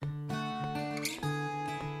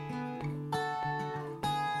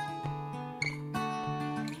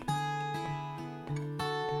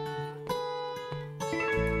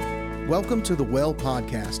Welcome to the Well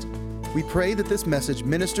Podcast. We pray that this message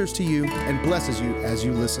ministers to you and blesses you as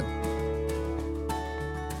you listen.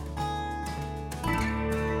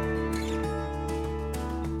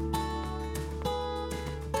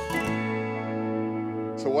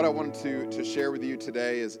 So what I wanted to share with you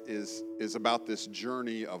today is about this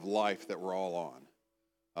journey of life that we're all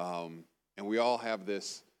on. And we all have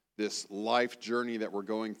this life journey that we're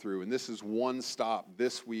going through. And this is one stop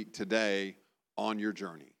this week today on your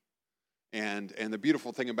journey. And the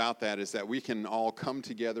beautiful thing about that is that we can all come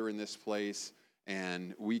together in this place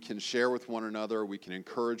and we can share with one another. We can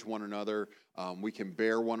encourage one another. We can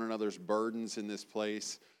bear one another's burdens in this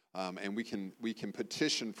place. And we can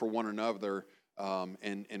petition for one another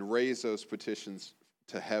and raise those petitions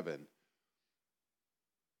to heaven.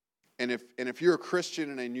 And if you're a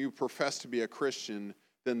Christian and you profess to be a Christian,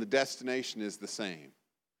 then the destination is the same.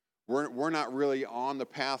 We're not really on the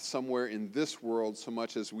path somewhere in this world so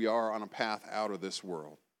much as we are on a path out of this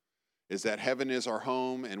world. Is that heaven is our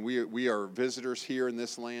home, and we are visitors here in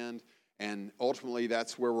this land, and ultimately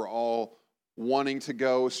that's where we're all wanting to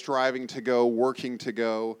go, striving to go, working to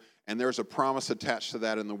go. And there's a promise attached to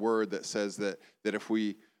that in the Word that says that if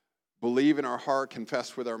we believe in our heart,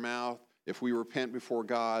 confess with our mouth, if we repent before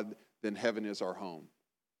God, then heaven is our home.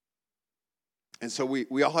 And so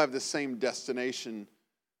we all have the same destination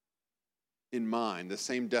in mind, the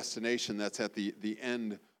same destination that's at the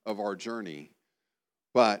end of our journey.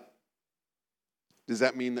 But does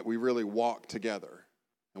that mean that we really walk together?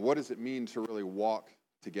 And what does it mean to really walk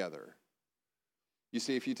together? You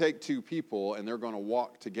see, if you take two people and they're going to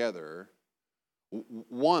walk together,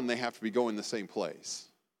 one, they have to be going the same place.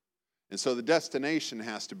 And so the destination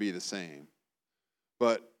has to be the same.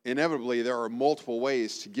 But inevitably, there are multiple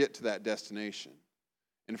ways to get to that destination.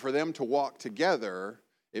 And for them to walk together,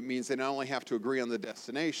 it means they not only have to agree on the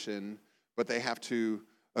destination, but they have to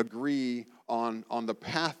agree on the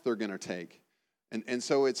path they're going to take. And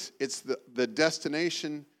so it's the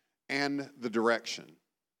destination and the direction.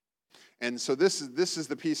 And so this is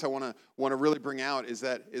the piece I want to really bring out is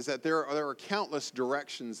that there are countless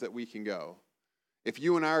directions that we can go. If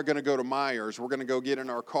you and I are going to go to Myers, we're going to go get in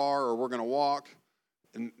our car or we're going to walk,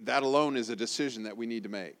 and that alone is a decision that we need to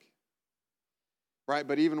make. Right?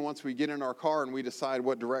 But even once we get in our car and we decide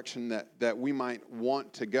what direction that we might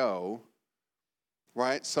want to go,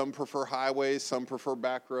 right? Some prefer highways, some prefer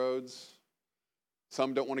back roads.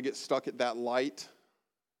 Some don't want to get stuck at that light,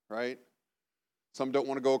 right? Some don't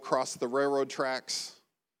want to go across the railroad tracks,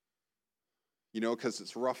 because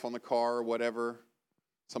it's rough on the car or whatever.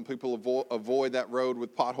 Some people avoid that road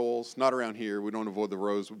with potholes. Not around here. We don't avoid the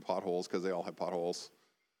roads with potholes because they all have potholes.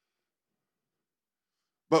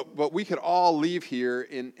 But we could all leave here,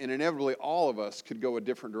 and inevitably all of us could go a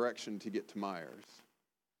different direction to get to Myers.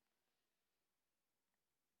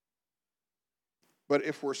 But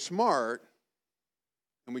if we're smart,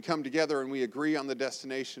 and we come together and we agree on the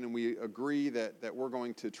destination, and we agree that we're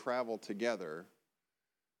going to travel together,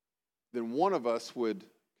 then one of us would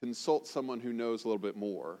consult someone who knows a little bit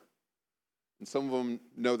more. And some of them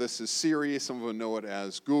know this as Siri, some of them know it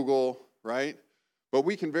as Google, right? But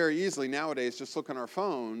we can very easily nowadays just look on our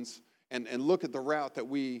phones and look at the route that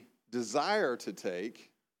we desire to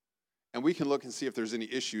take, and we can look and see if there's any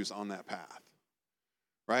issues on that path,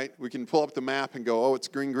 right? We can pull up the map and go, oh, it's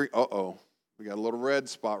green. Uh-oh, we got a little red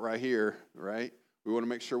spot right here, right? We want to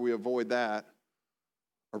make sure we avoid that.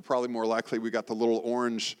 Or probably more likely, we got the little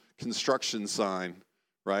orange construction sign,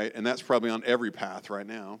 right? And that's probably on every path right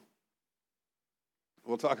now.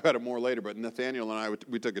 We'll talk about it more later, but Nathaniel and I,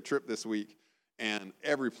 we took a trip this week, and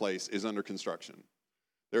every place is under construction.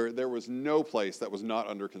 There was no place that was not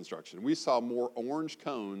under construction. We saw more orange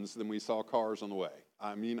cones than we saw cars on the way.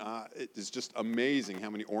 I mean, it's just amazing how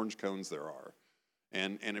many orange cones there are.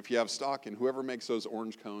 And if you have stock in whoever makes those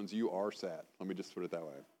orange cones, you are sad. Let me just put it that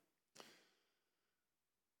way.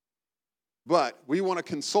 But we want to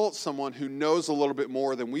consult someone who knows a little bit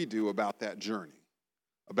more than we do about that journey,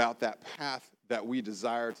 about that path that we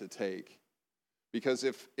desire to take. Because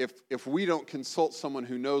if we don't consult someone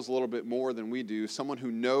who knows a little bit more than we do, someone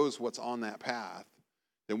who knows what's on that path,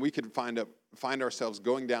 then we could find ourselves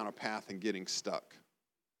going down a path and getting stuck.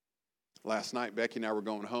 Last night, Becky and I were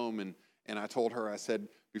going home, and I told her, I said,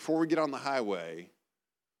 before we get on the highway,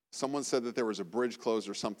 someone said that there was a bridge closed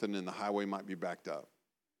or something and the highway might be backed up.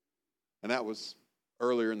 And that was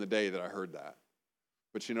earlier in the day that I heard that.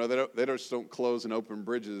 But, they just don't close and open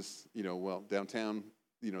bridges, downtown,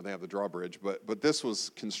 they have the drawbridge, but this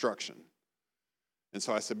was construction. And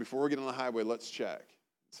so I said, before we get on the highway, let's check.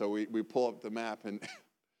 So we pull up the map, and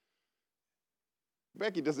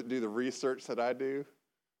Becky doesn't do the research that I do.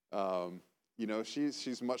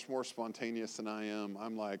 she's much more spontaneous than I am.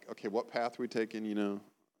 I'm like, okay, what path are we taking,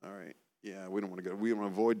 All right, yeah, we don't want to go. We want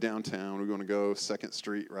to avoid downtown. We want to go 2nd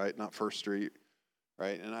Street, right, not 1st Street,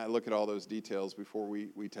 right? And I look at all those details before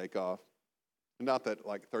we take off. Not that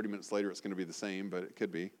like 30 minutes later it's going to be the same, but it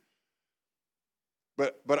could be.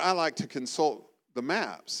 But I like to consult the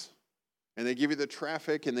maps. And they give you the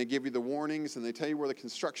traffic, and they give you the warnings, and they tell you where the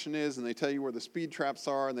construction is, and they tell you where the speed traps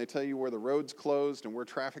are, and they tell you where the road's closed, and where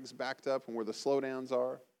traffic's backed up, and where the slowdowns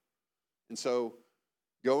are. And so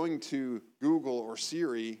going to Google or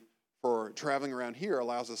Siri for traveling around here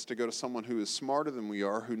allows us to go to someone who is smarter than we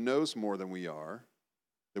are, who knows more than we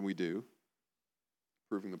do.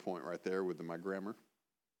 Proving the point right there with my grammar.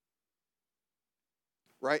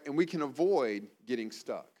 Right? And we can avoid getting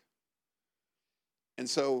stuck. And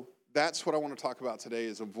so that's what I want to talk about today,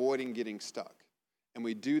 is avoiding getting stuck. And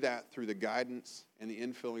we do that through the guidance and the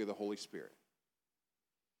infilling of the Holy Spirit.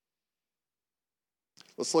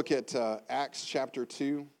 Let's look at Acts chapter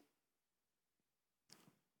 2,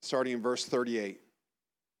 starting in verse 38.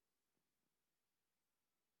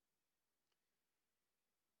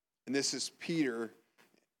 And this is Peter,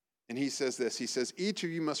 and he says this. He says, each of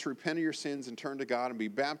you must repent of your sins and turn to God and be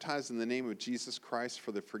baptized in the name of Jesus Christ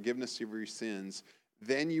for the forgiveness of your sins.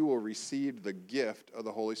 Then you will receive the gift of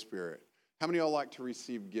the Holy Spirit. How many of y'all like to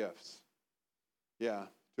receive gifts? Yeah,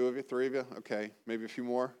 2 of you, 3 of you? Okay, maybe a few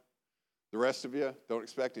more. The rest of you, don't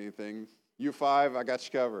expect anything. You 5, I got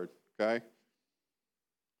you covered, okay?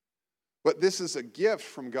 But this is a gift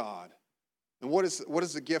from God. And what is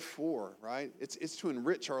the gift for, right? It's to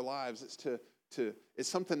enrich our lives. It's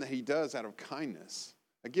something that he does out of kindness.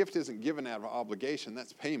 A gift isn't given out of obligation.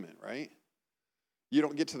 That's payment, right? You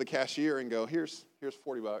don't get to the cashier and go, here's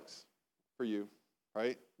 $40 for you,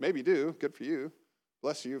 right? Maybe you do. Good for you.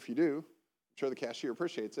 Bless you if you do. I'm sure the cashier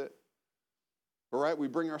appreciates it. But right, we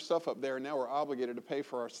bring our stuff up there, and now we're obligated to pay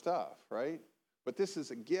for our stuff, right? But this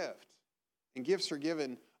is a gift. And gifts are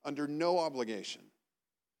given under no obligation.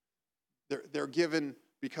 They're given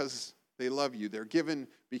because they love you. They're given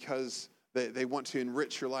because they want to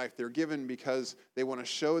enrich your life. They're given because they want to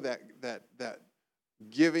show that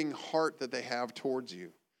giving heart that they have towards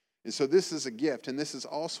you. And so this is a gift, and this is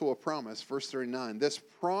also a promise. Verse 39, this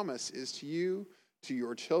promise is to you, to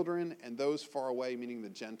your children, and those far away, meaning the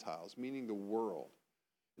Gentiles, meaning the world.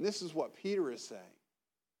 And this is what Peter is saying.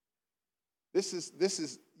 This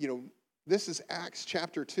is Acts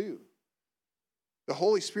chapter 2. The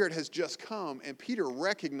Holy Spirit has just come, and Peter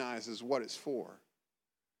recognizes what it's for.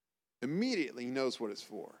 Immediately he knows what it's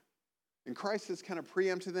for. And Christ has kind of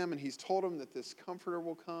preempted them, and he's told them that this comforter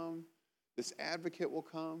will come, this advocate will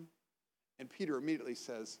come. And Peter immediately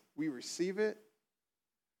says, we receive it.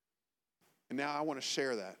 And now I want to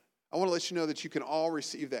share that. I want to let you know that you can all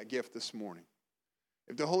receive that gift this morning.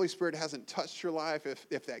 If the Holy Spirit hasn't touched your life,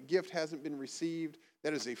 if that gift hasn't been received,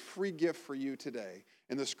 that is a free gift for you today.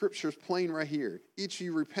 And the scripture is plain right here. Each of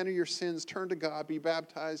you repent of your sins, turn to God, be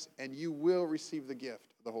baptized, and you will receive the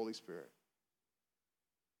gift of the Holy Spirit.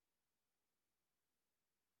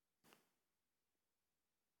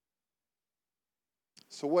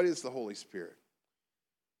 So what is the Holy Spirit?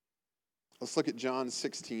 Let's look at John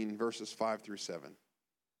 16, verses 5 through 7.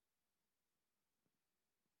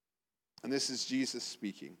 And this is Jesus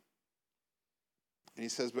speaking. And he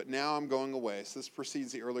says, but now I'm going away. So this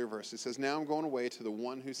precedes the earlier verse. He says, now I'm going away to the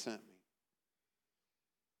one who sent me.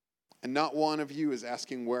 And not one of you is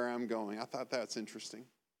asking where I'm going. I thought that's interesting.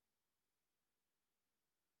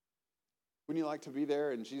 Wouldn't you like to be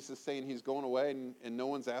there and Jesus saying he's going away and no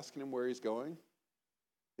one's asking him where he's going?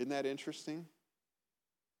 Isn't that interesting?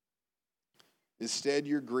 Instead,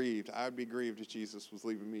 you're grieved. I would be grieved if Jesus was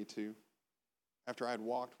leaving me too. After I'd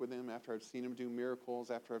walked with him, after I've seen him do miracles,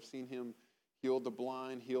 after I've seen him heal the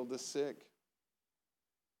blind, heal the sick,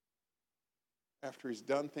 after he's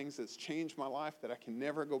done things that's changed my life that I can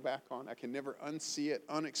never go back on, I can never unsee it,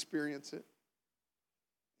 unexperience it.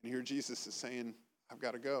 And here Jesus is saying, I've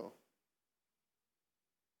got to go.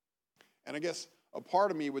 And I guess a part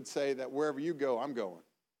of me would say that wherever you go, I'm going.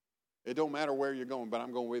 It don't matter where you're going, but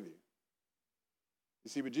I'm going with you. You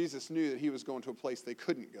see, but Jesus knew that he was going to a place they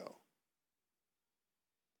couldn't go.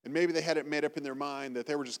 And maybe they had it made up in their mind that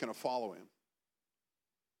they were just going to follow him.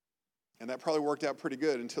 And that probably worked out pretty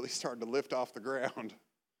good until he started to lift off the ground.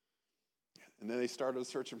 And then they started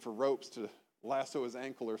searching for ropes to lasso his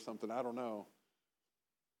ankle or something. I don't know.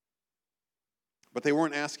 But they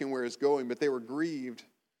weren't asking where he's going, but they were grieved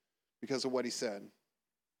because of what he said.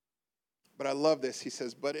 But I love this. He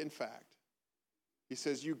says, but in fact, he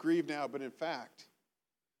says, you grieve now, but in fact,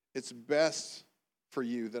 it's best for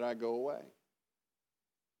you that I go away.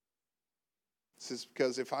 This is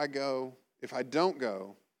because if I go, If I don't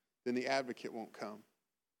go, then the advocate won't come.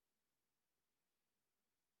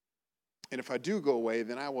 And if I do go away,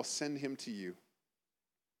 then I will send him to you.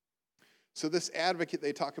 So this advocate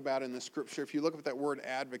they talk about in the scripture, if you look at that word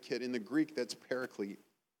advocate, in the Greek, that's paraclete.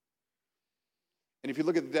 And if you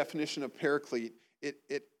look at the definition of paraclete,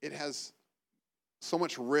 it has so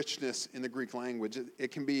much richness in the Greek language.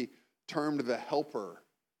 It can be termed the helper.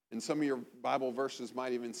 And some of your Bible verses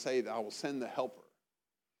might even say that I will send the helper,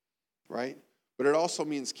 right? But it also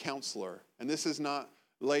means counselor. And this is not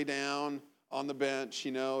lay down on the bench,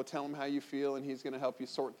 tell him how you feel and he's going to help you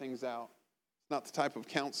sort things out. It's not the type of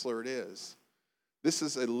counselor it is. This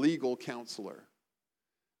is a legal counselor.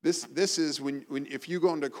 This is when if you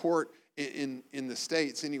go into court in the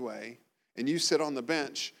States anyway, and you sit on the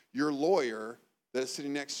bench, your lawyer that is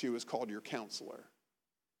sitting next to you is called your counselor.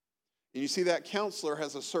 And you see that counselor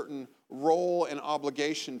has a certain role and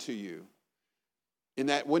obligation to you. In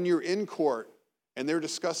that when you're in court and they're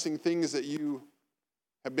discussing things that you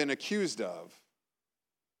have been accused of,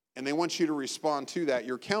 and they want you to respond to that,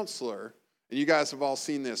 your counselor, and you guys have all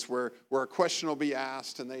seen this, where a question will be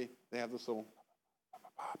asked, and they have this little,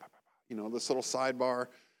 this little sidebar,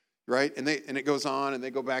 right? And it goes on, and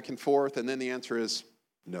they go back and forth, and then the answer is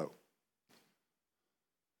no.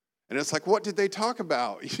 And it's like, what did they talk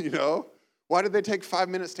about? Why did they take 5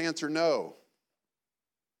 minutes to answer no?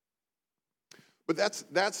 But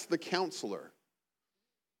that's the counselor.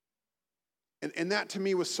 And that to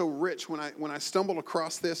me was so rich when I stumbled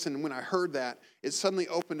across this, and when I heard that, it suddenly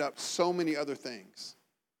opened up so many other things.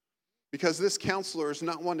 Because this counselor is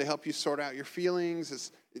not one to help you sort out your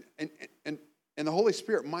feelings, and the Holy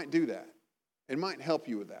Spirit might do that. It might help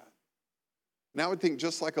you with that. And I would think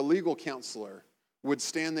just like a legal counselor would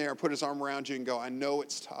stand there, put his arm around you and go, I know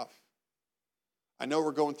it's tough. I know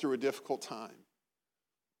we're going through a difficult time.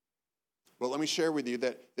 But let me share with you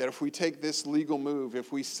that if we take this legal move,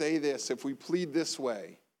 if we say this, if we plead this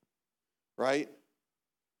way, right,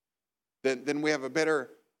 then we have a better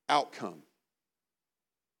outcome.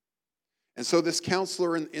 And so this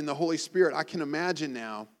counselor in the Holy Spirit, I can imagine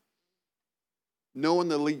now knowing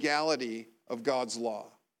the legality of God's law,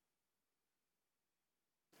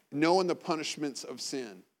 knowing the punishments of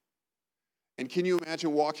sin. And can you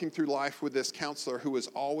imagine walking through life with this counselor who is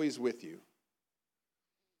always with you,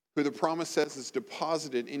 who the promise says is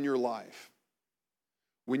deposited in your life?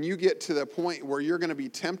 When you get to the point where you're going to be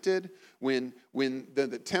tempted, when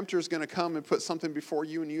the tempter is going to come and put something before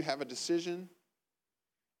you and you have a decision,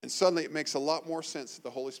 and suddenly it makes a lot more sense that the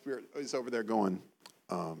Holy Spirit is over there going,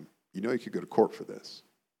 you could go to court for this.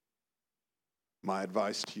 My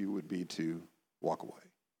advice to you would be to walk away.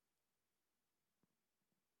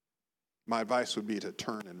 My advice would be to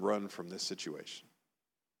turn and run from this situation.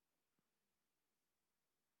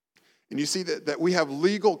 And you see that we have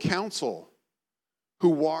legal counsel who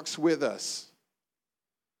walks with us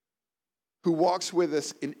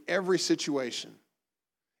in every situation,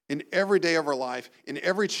 in every day of our life, in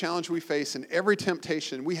every challenge we face, in every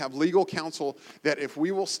temptation. We have legal counsel that if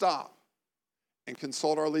we will stop and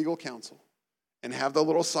consult our legal counsel and have the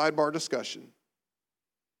little sidebar discussion,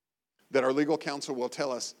 that our legal counsel will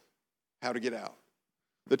tell us how to get out.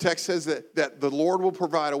 The text says that the Lord will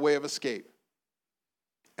provide a way of escape.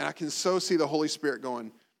 And I can so see the Holy Spirit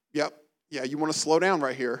going, yeah, you want to slow down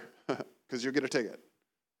right here because you'll get a ticket,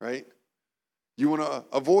 right? You want to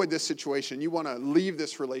avoid this situation. You want to leave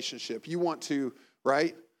this relationship. You want to,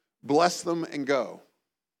 right, bless them and go.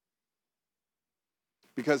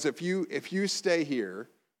 Because if you stay here,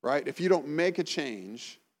 right, if you don't make a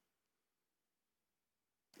change,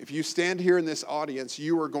 if you stand here in this audience,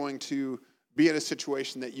 you are going to be in a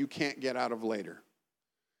situation that you can't get out of later.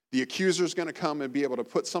 The accuser is going to come and be able to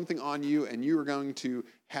put something on you, and you are going to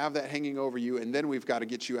have that hanging over you, and then we've got to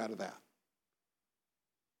get you out of that.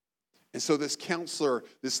 And so this counselor,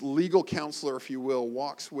 this legal counselor, if you will,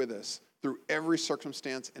 walks with us through every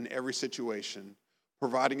circumstance and every situation,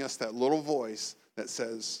 providing us that little voice that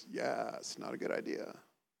says, yeah, it's not a good idea.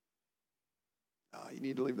 You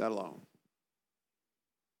need to leave that alone.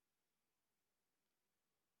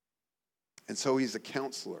 And so he's a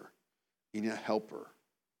counselor and a helper.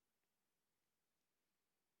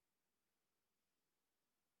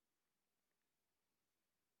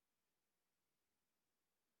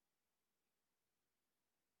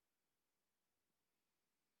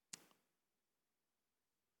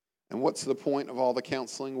 And what's the point of all the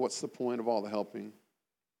counseling? What's the point of all the helping?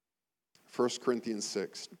 1 Corinthians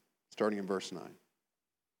 6, starting in verse 9.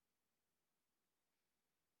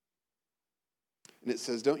 And it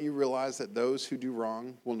says, don't you realize that those who do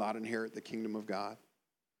wrong will not inherit the kingdom of God?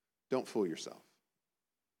 Don't fool yourself.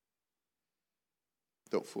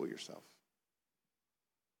 Don't fool yourself.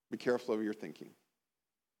 Be careful of your thinking.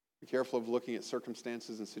 Be careful of looking at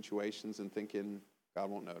circumstances and situations and thinking God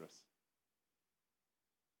won't notice.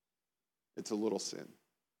 It's a little sin.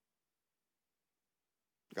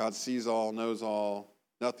 God sees all, knows all.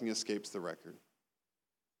 Nothing escapes the record.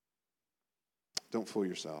 Don't fool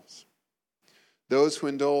yourselves. Those who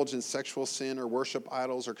indulge in sexual sin or worship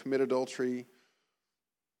idols or commit adultery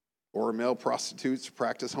or are male prostitutes,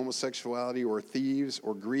 practice homosexuality or thieves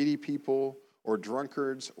or greedy people or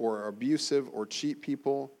drunkards or abusive or cheat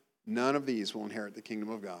people, none of these will inherit the kingdom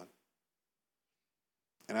of God.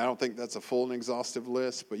 And I don't think that's a full and exhaustive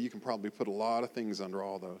list, but you can probably put a lot of things under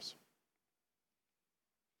all those.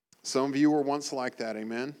 Some of you were once like that,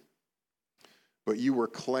 amen? But you were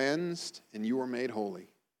cleansed and you were made holy.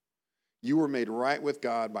 You were made right with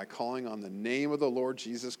God by calling on the name of the Lord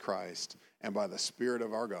Jesus Christ and by the Spirit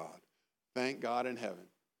of our God. Thank God in heaven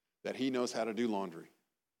that he knows how to do laundry.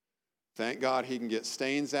 Thank God he can get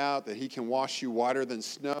stains out, that he can wash you whiter than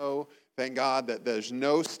snow. Thank God that there's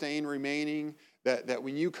no stain remaining, that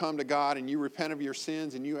when you come to God and you repent of your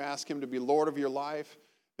sins and you ask him to be Lord of your life,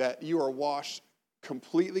 that you are washed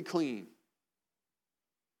completely clean.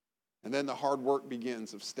 And then the hard work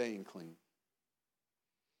begins of staying clean.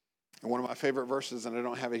 And one of my favorite verses, and I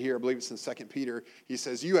don't have it here, I believe it's in 2 Peter, he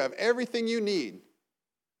says, you have everything you need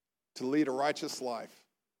to lead a righteous life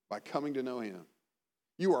by coming to know him.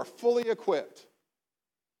 You are fully equipped.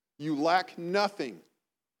 You lack nothing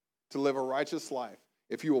to live a righteous life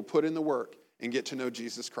if you will put in the work and get to know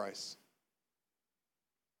Jesus Christ.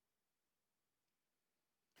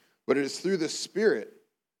 But it is through the Spirit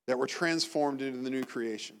that we're transformed into the new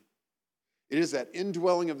creation. It is that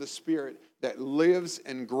indwelling of the Spirit that lives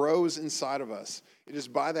and grows inside of us. It is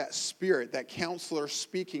by that Spirit, that counselor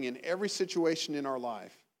speaking in every situation in our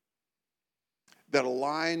life, that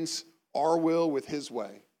aligns our will with his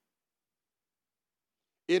way.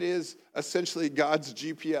 It is essentially God's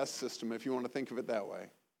GPS system, if you want to think of it that way.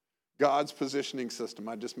 God's positioning system.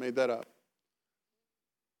 I just made that up.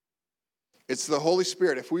 It's the Holy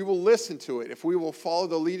Spirit. If we will listen to it, if we will follow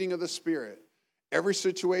the leading of the Spirit, every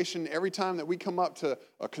situation, every time that we come up to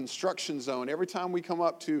a construction zone, every time we come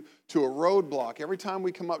up to a roadblock, every time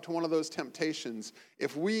we come up to one of those temptations,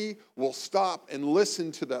 if we will stop and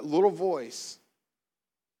listen to that little voice,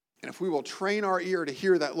 and if we will train our ear to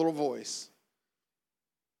hear that little voice,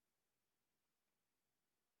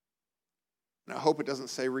 and I hope it doesn't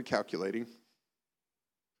say recalculating,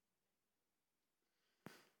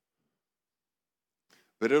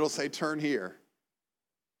 but it'll say turn here,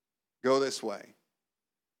 go this way.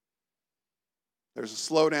 There's a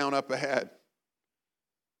slowdown up ahead.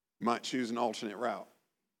 You might choose an alternate route.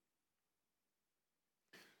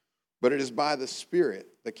 But it is by the Spirit,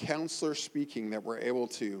 the counselor speaking, that we're able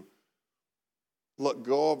to let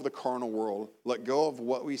go of the carnal world, let go of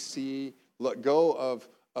what we see, let go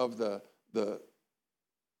of the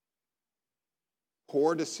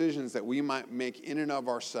poor decisions that we might make in and of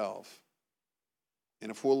ourselves.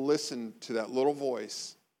 And if we'll listen to that little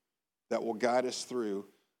voice that will guide us through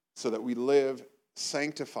so that we live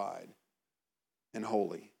sanctified and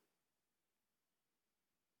holy.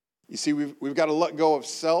 You see, we've got to let go of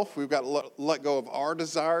self. We've got to let go of our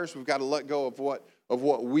desires. We've got to let go of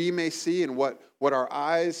what we may see and what our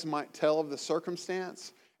eyes might tell of the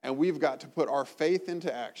circumstance. And we've got to put our faith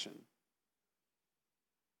into action.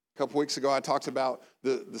 A couple weeks ago, I talked about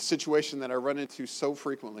the situation that I run into so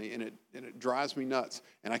frequently, and it drives me nuts.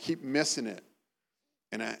 And I keep missing it.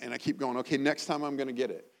 And I keep going, okay, next time I'm going to get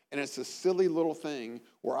it. And it's a silly little thing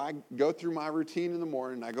where I go through my routine in the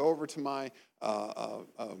morning. I go over to my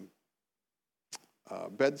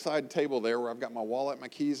bedside table there where I've got my wallet, my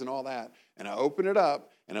keys, and all that. And I open it up,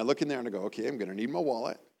 and I look in there, and I go, okay, I'm going to need my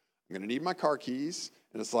wallet. I'm going to need my car keys.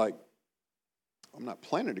 And it's like, I'm not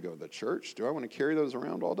planning to go to the church. Do I want to carry those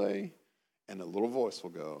around all day? And the little voice will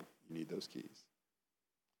go, you need those keys.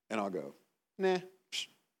 And I'll go, nah,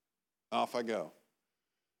 off I go.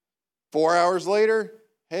 4 hours later,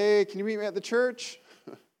 hey, can you meet me at the church?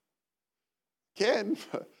 Can,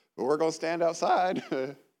 but we're going to stand outside.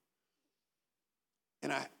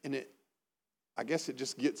 I guess it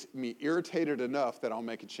just gets me irritated enough that I'll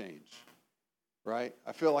make a change, right?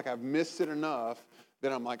 I feel like I've missed it enough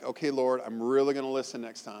that I'm like, okay, Lord, I'm really going to listen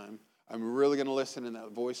next time. I'm really going to listen, and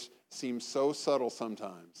that voice seems so subtle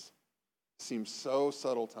sometimes. Sometimes.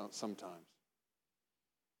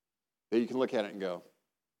 That you can look at it and go,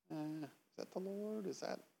 is that the Lord?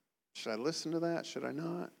 Should I listen to that? Should I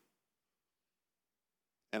not?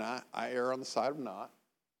 And I err on the side of not.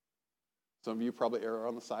 Some of you probably err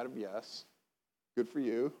on the side of yes. Good for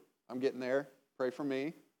you. I'm getting there. Pray for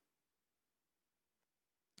me.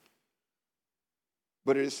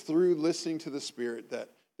 But it is through listening to the Spirit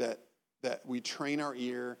that we train our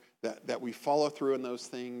ear, that we follow through in those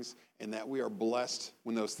things, and that we are blessed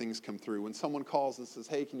when those things come through. When someone calls and says,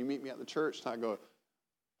 hey, can you meet me at the church? And I go,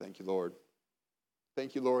 thank you, Lord.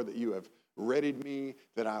 Thank you, Lord, that you have readied me,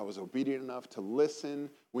 that I was obedient enough to listen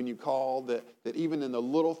when you called, that even in the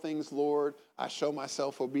little things, Lord, I show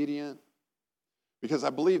myself obedient. Because I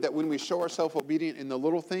believe that when we show ourselves obedient in the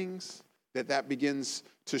little things, that begins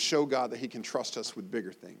to show God that he can trust us with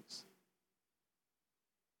bigger things.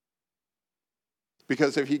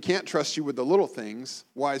 Because if he can't trust you with the little things,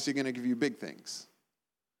 why is he going to give you big things?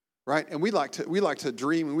 Right? And we like to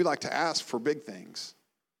dream and we like to ask for big things.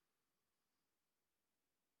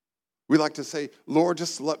 We like to say, Lord,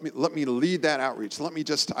 just let me lead that outreach.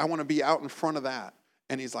 I want to be out in front of that.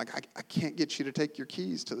 And he's like, I can't get you to take your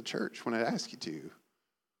keys to the church when I ask you to.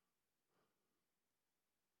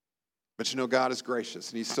 But God is gracious,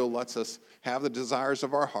 and he still lets us have the desires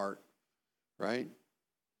of our heart, right?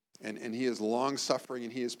 And he is long-suffering,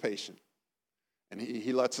 and he is patient. And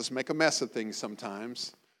he lets us make a mess of things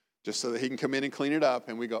sometimes, just so that he can come in and clean it up,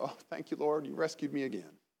 and we go, oh, thank you, Lord, you rescued me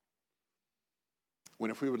again.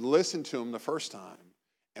 When if we would listen to him the first time,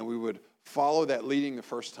 and we would follow that leading the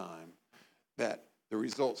first time, that the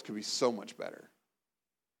results could be so much better.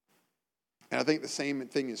 And I think the same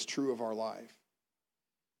thing is true of our life.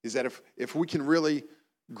 Is that if we can really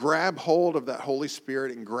grab hold of that Holy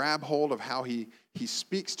Spirit and grab hold of how he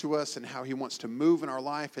speaks to us and how he wants to move in our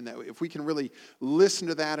life, and that if we can really listen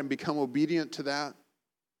to that and become obedient to that,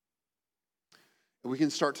 we can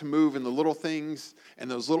start to move in the little things, and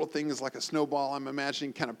those little things, like a snowball, I'm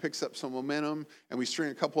imagining, kind of picks up some momentum, and we string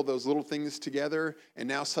a couple of those little things together, and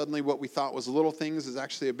now suddenly what we thought was little things is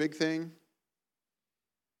actually a big thing.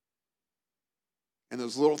 And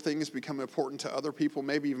those little things become important to other people,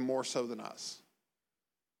 maybe even more so than us.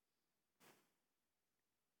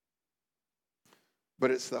 But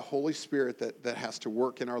it's the Holy Spirit that has to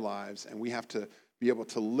work in our lives, and we have to be able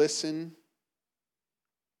to listen.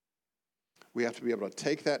 We have to be able to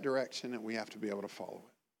take that direction, and we have to be able to follow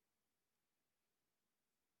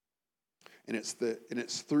it. And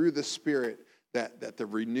it's through the Spirit that the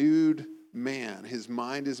renewed man, his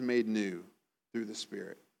mind is made new through the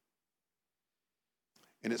Spirit.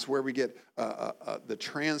 And it's where we get the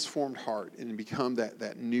transformed heart and become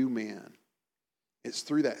that new man. It's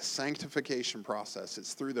through that sanctification process.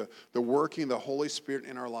 It's through the working of the Holy Spirit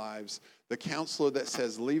in our lives. The counselor that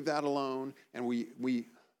says, leave that alone. And we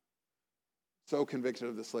so convicted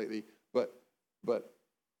of this lately, but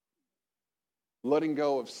letting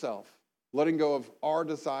go of self, letting go of our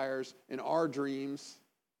desires and our dreams.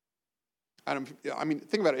 I mean,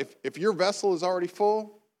 think about it. If your vessel is already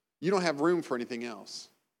full, you don't have room for anything else.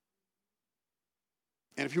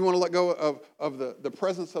 And if you want to let go of the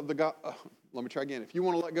presence of the God, let me try again. If you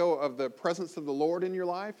want to let go of the presence of the Lord in your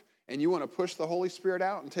life, and you want to push the Holy Spirit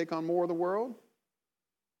out and take on more of the world,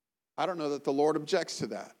 I don't know that the Lord objects to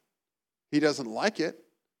that. He doesn't like it.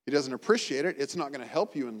 He doesn't appreciate it. It's not going to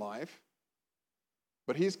help you in life.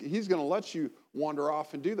 But he's going to let you wander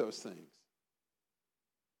off and do those things.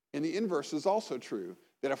 And the inverse is also true,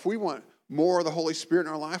 that if we want more of the Holy Spirit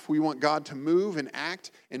in our life, we want God to move and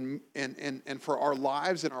act and for our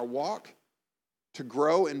lives and our walk to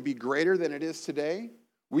grow and be greater than it is today,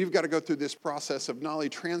 we've got to go through this process of not only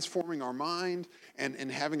transforming our mind and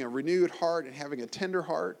having a renewed heart and having a tender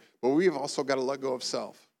heart, but we've also got to let go of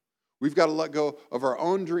self. We've got to let go of our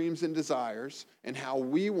own dreams and desires and how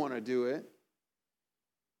we want to do it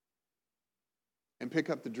and pick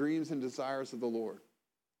up the dreams and desires of the Lord.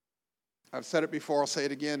 I've said it before, I'll say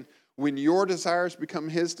it again. When your desires become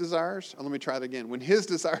his desires, let me try it again. When his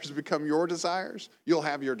desires become your desires, you'll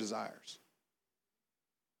have your desires.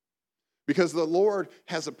 Because the Lord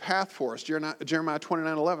has a path for us. Jeremiah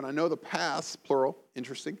 29:11. I know the paths, plural,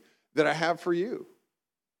 interesting, that I have for you.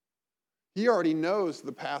 He already knows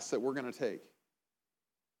the paths that we're going to take.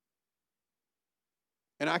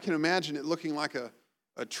 And I can imagine it looking like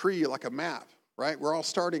a tree, like a map, right? We're all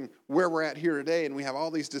starting where we're at here today, and we have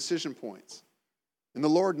all these decision points. And the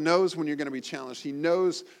Lord knows when you're going to be challenged. He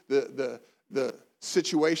knows the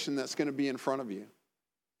situation that's going to be in front of you.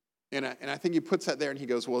 And I think he puts that there and he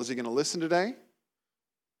goes, well, is he going to listen today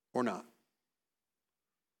or not?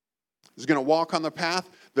 Is he going to walk on the path,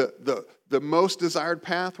 the most desired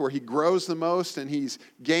path where he grows the most and he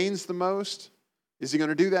gains the most? Is he going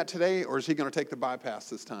to do that today, or is he going to take the bypass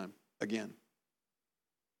this time again?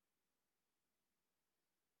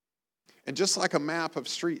 And just like a map of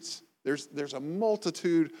streets, there's a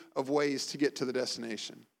multitude of ways to get to the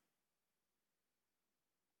destination.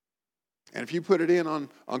 And if you put it in on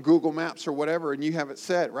Google Maps or whatever and you have it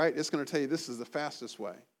set, right, it's going to tell you this is the fastest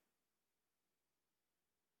way.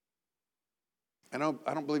 I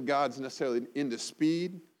don't believe God's necessarily into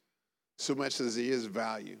speed so much as he is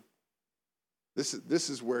value. This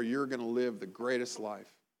is where you're going to live the greatest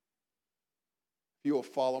life. If you will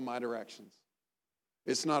follow my directions.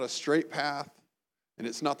 It's not a straight path, and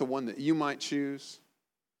it's not the one that you might choose.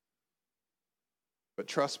 But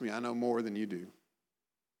trust me, I know more than you do.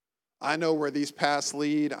 I know where these paths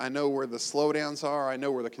lead. I know where the slowdowns are. I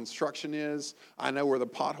know where the construction is. I know where the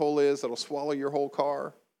pothole is that'll swallow your whole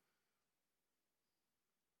car.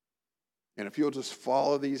 And if you'll just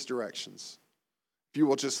follow these directions, if you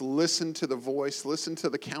will just listen to the voice, listen to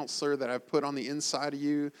the counselor that I've put on the inside of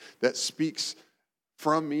you that speaks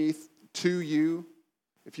from me to you,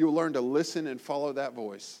 if you will learn to listen and follow that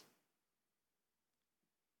voice,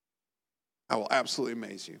 I will absolutely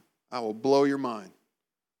amaze you. I will blow your mind.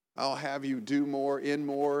 I'll have you do more, in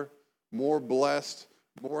more blessed,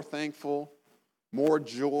 more thankful, more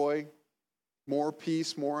joy, more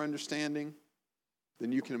peace, more understanding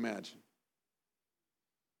than you can imagine.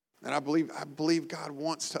 And I believe God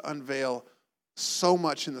wants to unveil so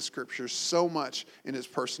much in the scriptures, so much in his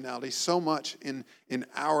personality, so much in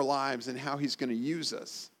our lives and how he's going to use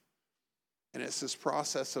us. And it's this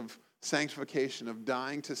process of sanctification, of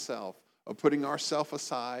dying to self, of putting ourself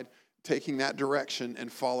aside, taking that direction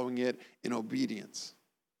and following it in obedience.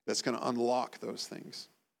 That's going to unlock those things.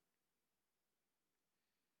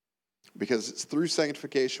 Because it's through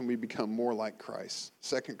sanctification we become more like Christ.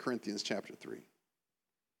 2 Corinthians chapter 3.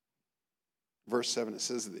 Verse 7, it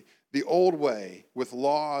says, the old way with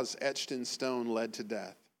laws etched in stone led to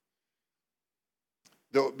death.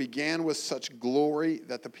 Though it began with such glory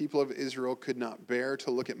that the people of Israel could not bear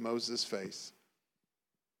to look at Moses' face.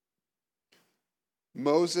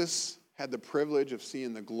 Moses had the privilege of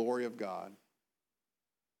seeing the glory of God.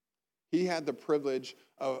 He had the privilege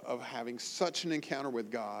of having such an encounter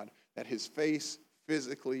with God that his face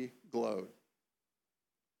physically glowed.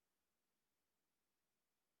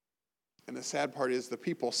 And the sad part is the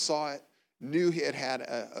people saw it, knew he had had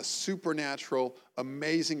a supernatural,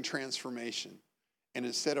 amazing transformation. And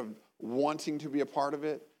instead of wanting to be a part of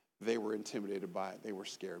it, they were intimidated by it. They were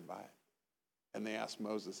scared by it. And they asked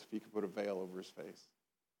Moses if he could put a veil over his face.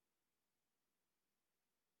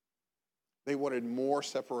 They wanted more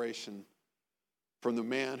separation from the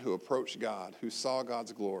man who approached God, who saw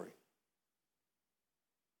God's glory.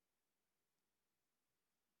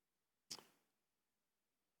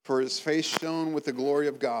 For his face shone with the glory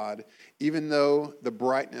of God, even though the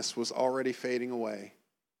brightness was already fading away.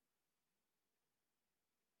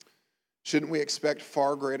 Shouldn't we expect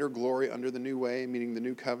far greater glory under the new way, meaning the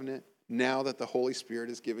new covenant, now that the Holy Spirit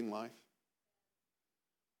is giving life?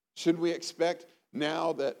 Should we expect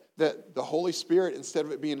now that the Holy Spirit, instead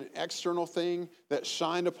of it being an external thing that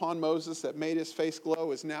shined upon Moses, that made his face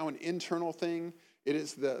glow, is now an internal thing? It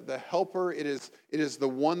is the helper. It is the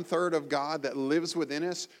 1/3 of God that lives within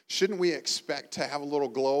us. Shouldn't we expect to have a little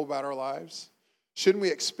glow about our lives? Shouldn't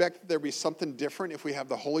we expect that there be something different if we have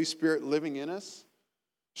the Holy Spirit living in us?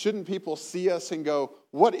 Shouldn't people see us and go,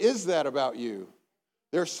 what is that about you?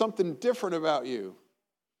 There's something different about you.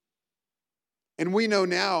 And we know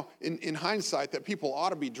now, in hindsight, that people ought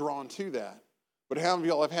to be drawn to that. But how many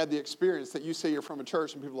of y'all have had the experience that you say you're from a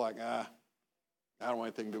church and people are like, I don't want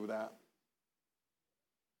anything to do with that?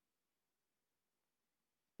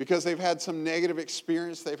 Because they've had some negative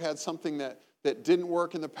experience, they've had something that didn't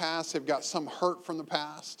work in the past, they've got some hurt from the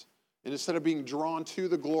past, and instead of being drawn to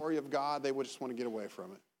the glory of God, they would just want to get away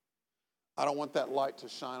from it. I don't want that light to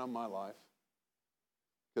shine on my life,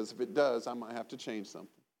 because if it does, I might have to change something.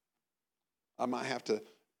 I might have to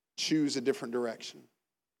choose a different direction.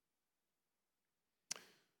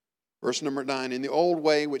 Verse number 9, in the old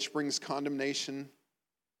way which brings condemnation,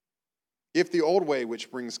 if the old way which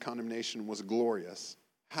brings condemnation was glorious,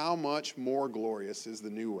 how much more glorious is the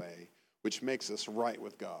new way, which makes us right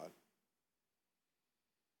with God?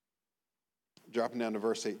 Dropping down to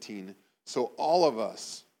verse 18. So all of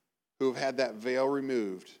us who have had that veil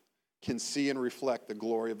removed can see and reflect the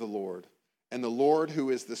glory of the Lord. And the Lord,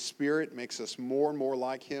 who is the Spirit, makes us more and more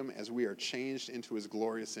like him as we are changed into his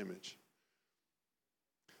glorious image.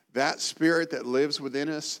 That Spirit that lives within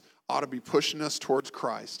us ought to be pushing us towards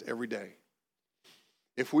Christ every day.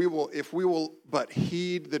 If we will but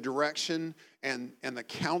heed the direction and the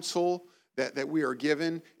counsel that we are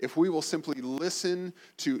given, if we will simply listen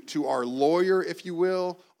to our lawyer, if you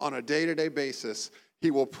will, on a day-to-day basis,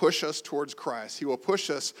 he will push us towards Christ. He will push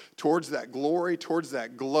us towards that glory, towards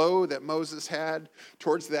that glow that Moses had,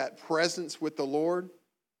 towards that presence with the Lord.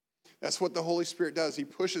 That's what the Holy Spirit does. He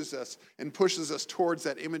pushes us and pushes us towards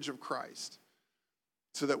that image of Christ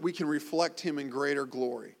so that we can reflect him in greater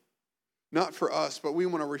glory. Not for us, but we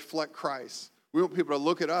want to reflect Christ. We want people to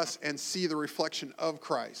look at us and see the reflection of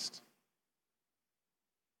Christ.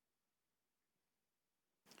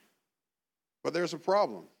 But there's a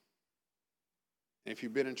problem. And if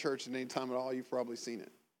you've been in church at any time at all, you've probably seen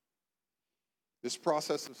it. This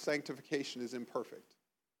process of sanctification is imperfect.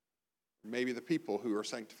 Maybe the people who are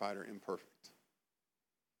sanctified are imperfect.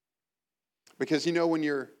 Because when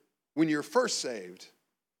you're first saved,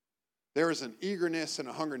 there is an eagerness and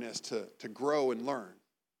a hungerness to grow and learn.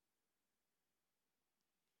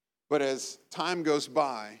 But as time goes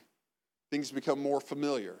by, things become more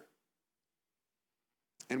familiar.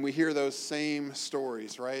 And we hear those same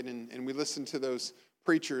stories, right? And we listen to those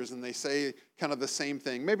preachers and they say kind of the same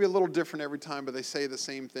thing. Maybe a little different every time, but they say the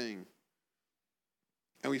same thing.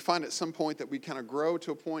 And we find at some point that we kind of grow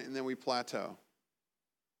to a point and then we plateau.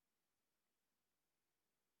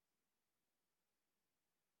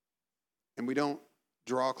 And we don't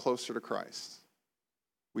draw closer to Christ.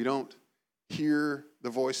 We don't hear the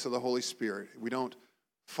voice of the Holy Spirit. We don't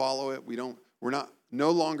follow it. We're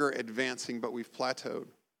no longer advancing, but we've plateaued.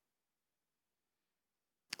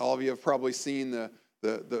 All of you have probably seen the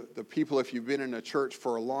people, if you've been in a church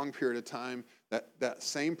for a long period of time, that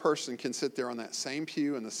same person can sit there on that same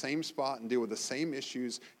pew in the same spot and deal with the same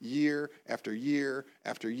issues year after year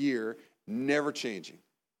after year, never changing.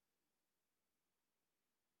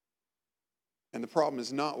 And the problem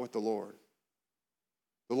is not with the Lord.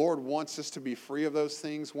 The Lord wants us to be free of those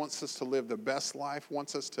things, wants us to live the best life,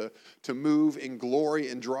 wants us to move in glory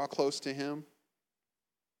and draw close to him.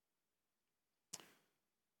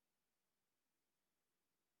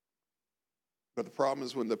 But the problem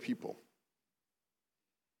is with the people.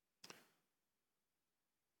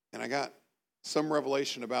 And I got some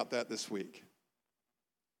revelation about that this week.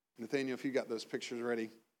 Nathaniel, if you got those pictures ready.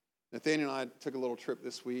 Nathaniel and I took a little trip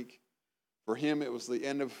this week. For him, it was the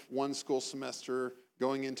end of one school semester,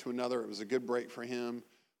 going into another. It was a good break for him.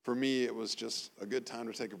 For me, it was just a good time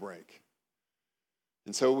to take a break.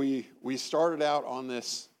 And so we started out on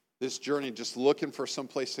this journey just looking for some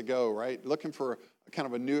place to go, right? Looking for kind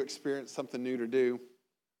of a new experience, something new to do.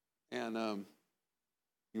 And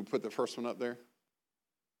you can put the first one up there.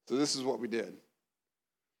 So this is what we did.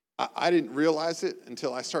 I didn't realize it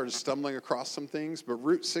until I started stumbling across some things, but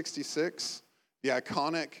Route 66, the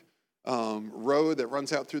iconic road that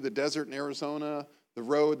runs out through the desert in Arizona, the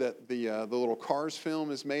road that the little Cars film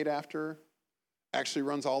is made after, actually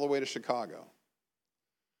runs all the way to Chicago.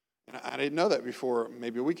 And I didn't know that before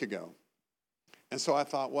maybe a week ago. And so I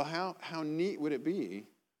thought, well, how neat would it be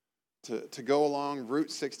to go along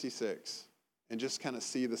Route 66 and just kind of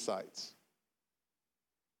see the sights?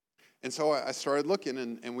 And so I started looking,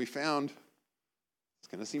 and we found, it's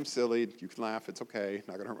going to seem silly, you can laugh, it's okay,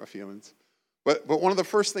 not going to hurt my feelings. But one of the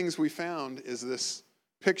first things we found is this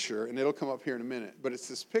picture, and it'll come up here in a minute, but it's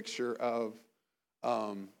this picture of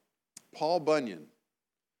Paul Bunyan.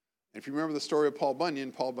 And if you remember the story of Paul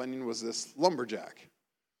Bunyan was this lumberjack.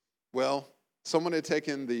 Well, someone had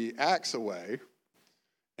taken the axe away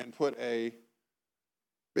and put a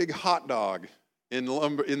big hot dog in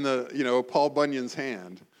Paul Bunyan's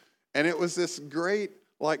hand. And it was this great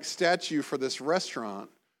statue for this restaurant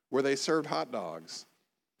where they served hot dogs.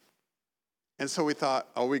 And so we thought,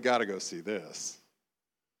 we got to go see this.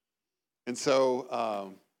 And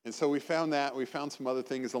so we found that. We found some other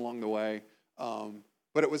things along the way.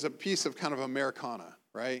 But it was a piece of kind of Americana,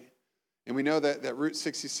 right? And we know that Route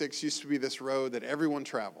 66 used to be this road that everyone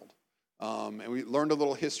traveled. And we learned a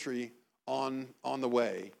little history on the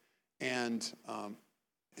way. And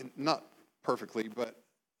not perfectly, but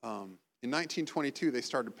in 1922, they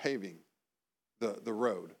started paving the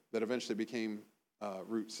road that eventually became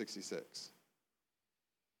Route 66.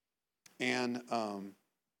 And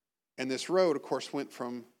this road, of course, went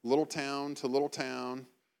from little town to little town,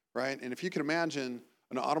 right? And if you can imagine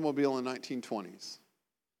an automobile in the 1920s,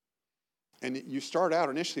 and you start out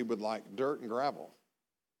initially with dirt and gravel,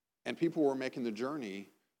 and people were making the journey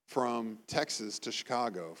from Texas to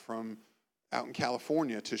Chicago, from out in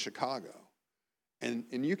California to Chicago. And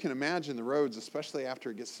you can imagine the roads, especially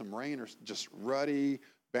after it gets some rain, are just ruddy,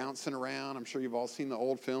 bouncing around. I'm sure you've all seen the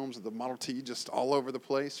old films of the Model T just all over the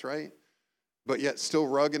place, right? But yet still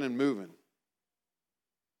rugged and moving.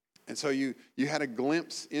 And so you had a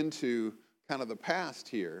glimpse into kind of the past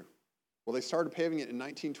here. Well, they started paving it in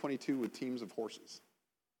 1922 with teams of horses.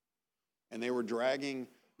 And they were dragging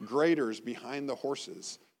graders behind the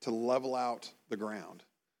horses to level out the ground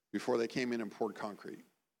before they came in and poured concrete.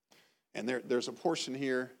 And there's a portion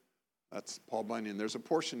here That's Paul Bunyan. There's a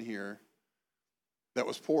portion here that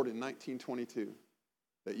was poured in 1922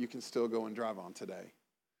 that you can still go and drive on today.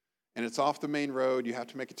 And it's off the main road. You have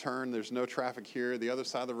to make a turn. There's no traffic here. The other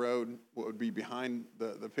side of the road, what would be behind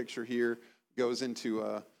the picture here, goes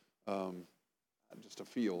into just a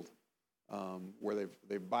field where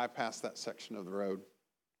they've bypassed that section of the road.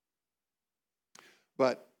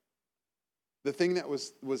 But the thing that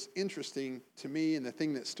was interesting to me, and the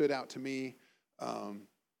thing that stood out to me, and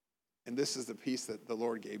this is the piece that the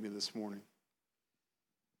Lord gave me this morning,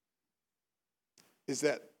 is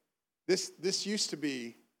that this used to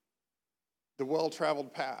be the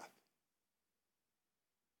well-traveled path.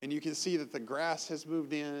 And you can see that the grass has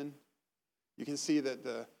moved in. You can see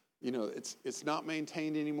that it's not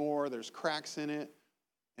maintained anymore. There's cracks in it,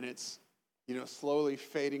 and it's slowly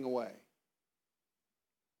fading away.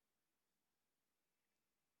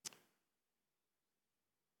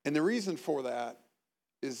 And the reason for that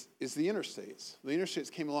is the interstates. The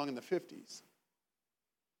interstates came along in the 50s.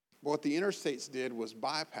 But what the interstates did was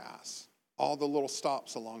bypass all the little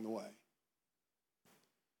stops along the way.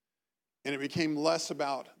 And it became less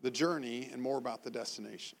about the journey and more about the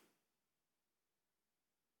destination.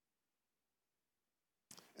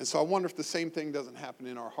 And so I wonder if the same thing doesn't happen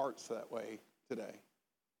in our hearts that way today.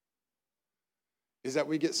 Is that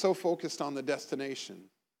we get so focused on the destination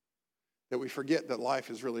that we forget that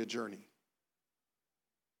life is really a journey.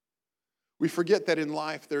 We forget that in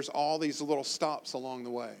life there's all these little stops along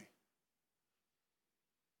the way.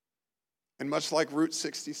 And much like Route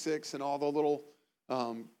 66 and all the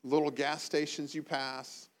little gas stations you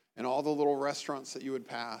pass and all the little restaurants that you would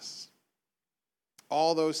pass,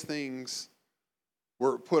 all those things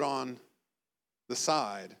were put on the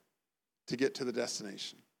side to get to the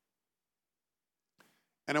destination.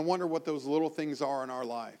 And I wonder what those little things are in our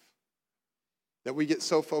life that we get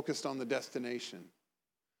so focused on the destination.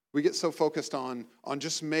 We get so focused on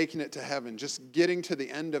just making it to heaven, just getting to the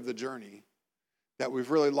end of the journey, that we've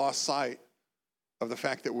really lost sight of the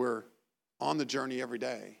fact that we're on the journey every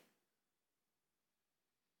day.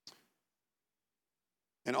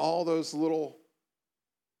 And all those little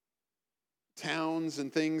towns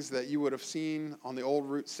and things that you would have seen on the old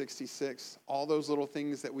Route 66, all those little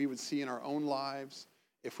things that we would see in our own lives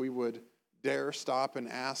if we would dare stop and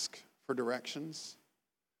ask for directions,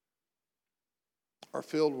 are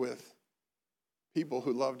filled with people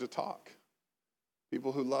who love to talk,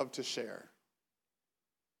 people who love to share.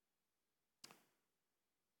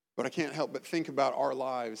 But I can't help but think about our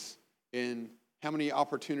lives in how many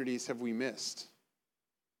opportunities have we missed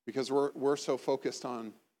because we're so focused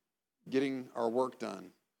on getting our work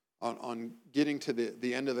done, on getting to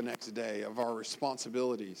the end of the next day of our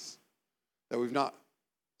responsibilities, that we've not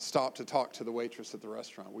stopped to talk to the waitress at the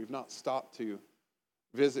restaurant. We've not stopped to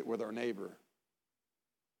visit with our neighbor.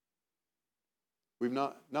 We've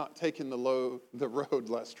not taken the road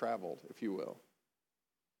less traveled, if you will.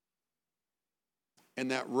 And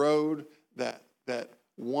that road that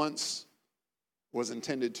once was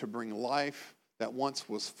intended to bring life, that once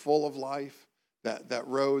was full of life, that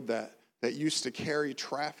road that used to carry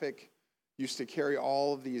traffic, used to carry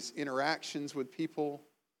all of these interactions with people,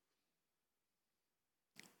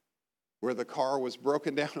 where the car was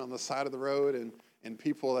broken down on the side of the road and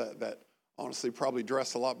people that honestly probably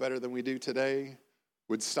dress a lot better than we do today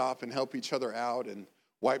would stop and help each other out and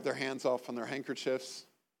wipe their hands off on their handkerchiefs.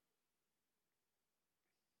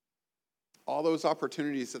 All those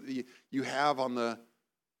opportunities that you have on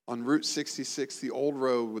Route 66, the old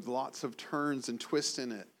road with lots of turns and twists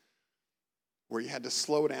in it, where you had to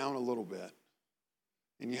slow down a little bit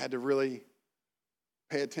and you had to really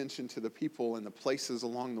pay attention to the people and the places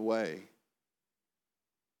along the way.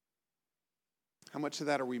 How much of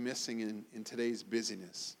that are we missing in today's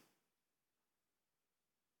busyness?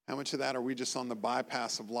 How much of that are we just on the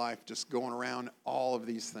bypass of life, just going around all of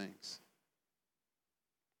these things?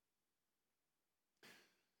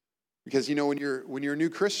 Because, when you're a new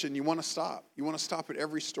Christian, you want to stop. You want to stop at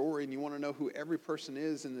every story, and you want to know who every person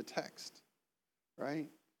is in the text, right?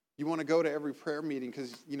 You want to go to every prayer meeting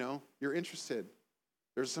because, you're interested.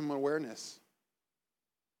 There's some awareness,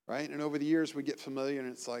 right? And over the years, we get familiar, and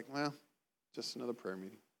it's like, well, just another prayer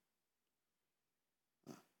meeting.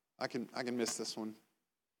 I can miss this one.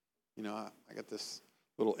 I got this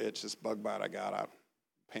little itch, this bug bite I got. My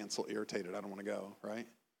pants so irritated, I don't want to go, right?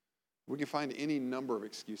 We can find any number of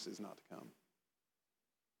excuses not to come.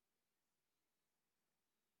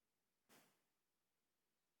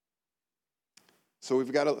 So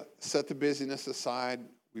we've got to set the busyness aside.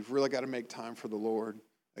 We've really got to make time for the Lord.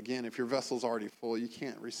 Again, if your vessel's already full, you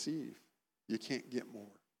can't receive. You can't get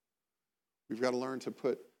more. We've got to learn to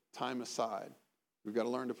put time aside We've got to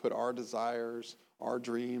learn to put our desires, our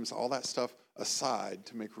dreams, all that stuff aside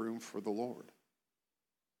to make room for the Lord.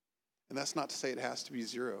 And that's not to say it has to be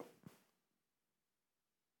zero.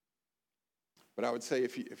 But I would say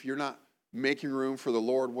if you're not making room for the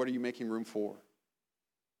Lord, what are you making room for?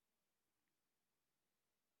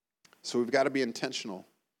 So we've got to be intentional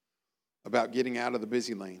about getting out of the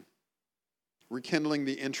busy lane, rekindling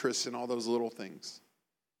the interest in all those little things.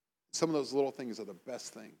 Some of those little things are the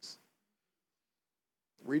best things.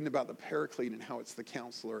 Reading about the paraclete and how it's the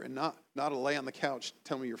counselor, and not a lay on the couch,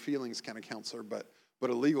 tell me your feelings kind of counselor, but a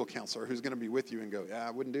legal counselor who's going to be with you and go, yeah,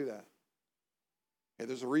 I wouldn't do that. Hey,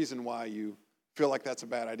 there's a reason why you feel like that's a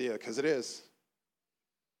bad idea, because it is.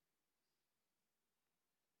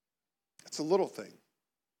 It's a little thing.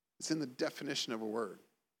 It's in the definition of a word.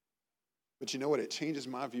 But you know what? It changes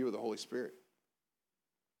my view of the Holy Spirit.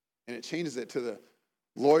 And it changes it to the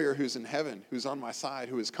lawyer who's in heaven, who's on my side,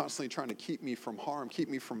 who is constantly trying to keep me from harm, keep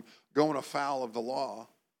me from going afoul of the law,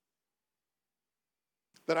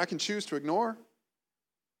 that I can choose to ignore.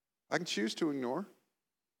 I can choose to ignore.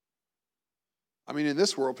 I mean, in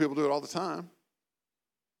this world, people do it all the time.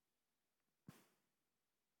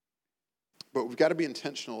 But we've got to be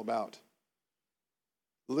intentional about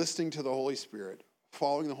listening to the Holy Spirit,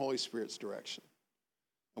 following the Holy Spirit's direction.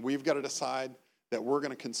 And we've got to decide that we're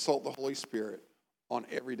going to consult the Holy Spirit on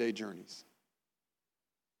everyday journeys.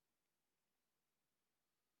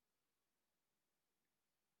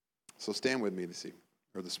 So stand with me this evening,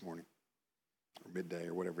 or this morning, or midday,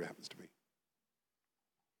 or whatever it happens to be.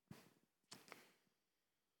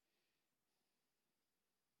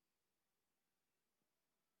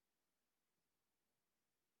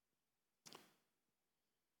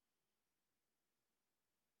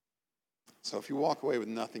 So if you walk away with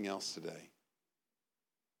nothing else today,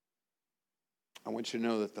 I want you to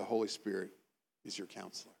know that the Holy Spirit is your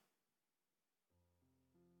counselor.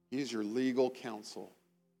 He is your legal counsel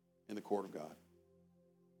in the court of God.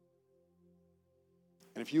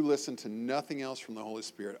 And if you listen to nothing else from the Holy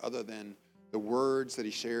Spirit other than the words that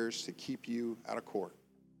he shares to keep you out of court,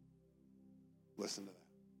 listen to that.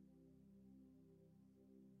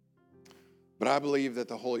 But I believe that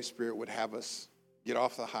the Holy Spirit would have us get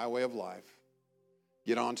off the highway of life,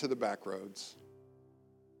 get onto the back roads,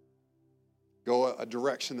 go a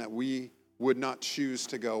direction that we would not choose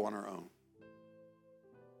to go on our own.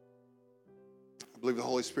 I believe the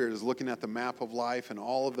Holy Spirit is looking at the map of life and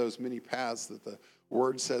all of those many paths that the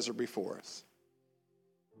Word says are before us.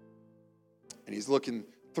 And he's looking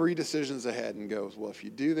 3 decisions ahead and goes, well, if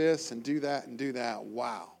you do this and do that and do that,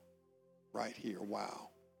 wow. Right here, wow.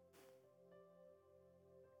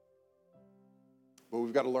 But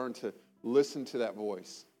we've got to learn to listen to that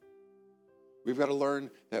voice. We've got to learn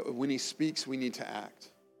that when he speaks, we need to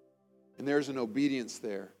act. And there's an obedience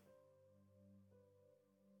there.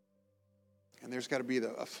 And there's got to be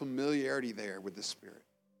a familiarity there with the Spirit.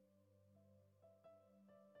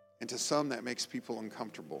 And to some, that makes people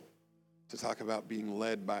uncomfortable to talk about being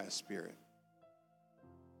led by a Spirit.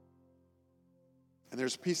 And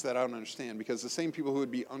there's a piece that I don't understand, because the same people who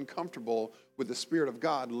would be uncomfortable with the Spirit of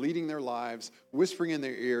God leading their lives, whispering in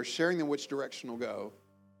their ear, sharing them which direction will go,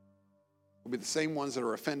 will be the same ones that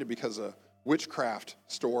are offended because a witchcraft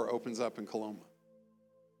store opens up in Coloma.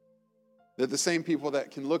 They're the same people that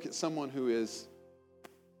can look at someone who is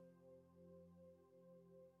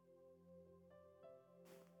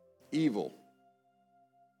evil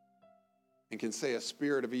and can say a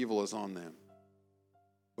spirit of evil is on them,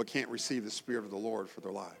 but can't receive the Spirit of the Lord for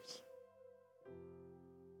their lives.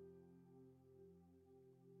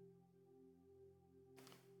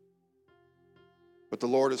 But the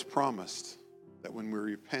Lord has promised that when we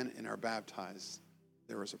repent and are baptized,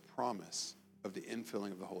 there is a promise of the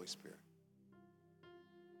infilling of the Holy Spirit.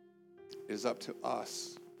 It is up to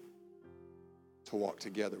us to walk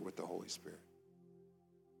together with the Holy Spirit.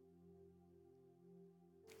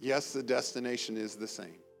 Yes, the destination is the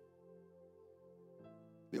same.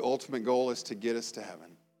 The ultimate goal is to get us to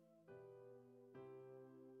heaven.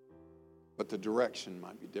 But the direction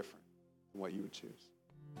might be different than what you would choose.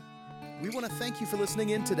 We want to thank you for listening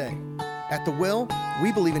in today. At The Well,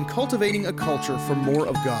 we believe in cultivating a culture for more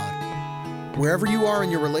of God. Wherever you are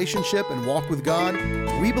in your relationship and walk with God,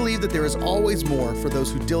 we believe that there is always more for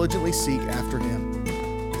those who diligently seek after Him.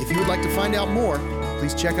 If you would like to find out more,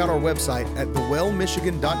 please check out our website at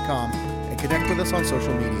thewellmichigan.com and connect with us on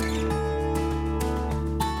social media.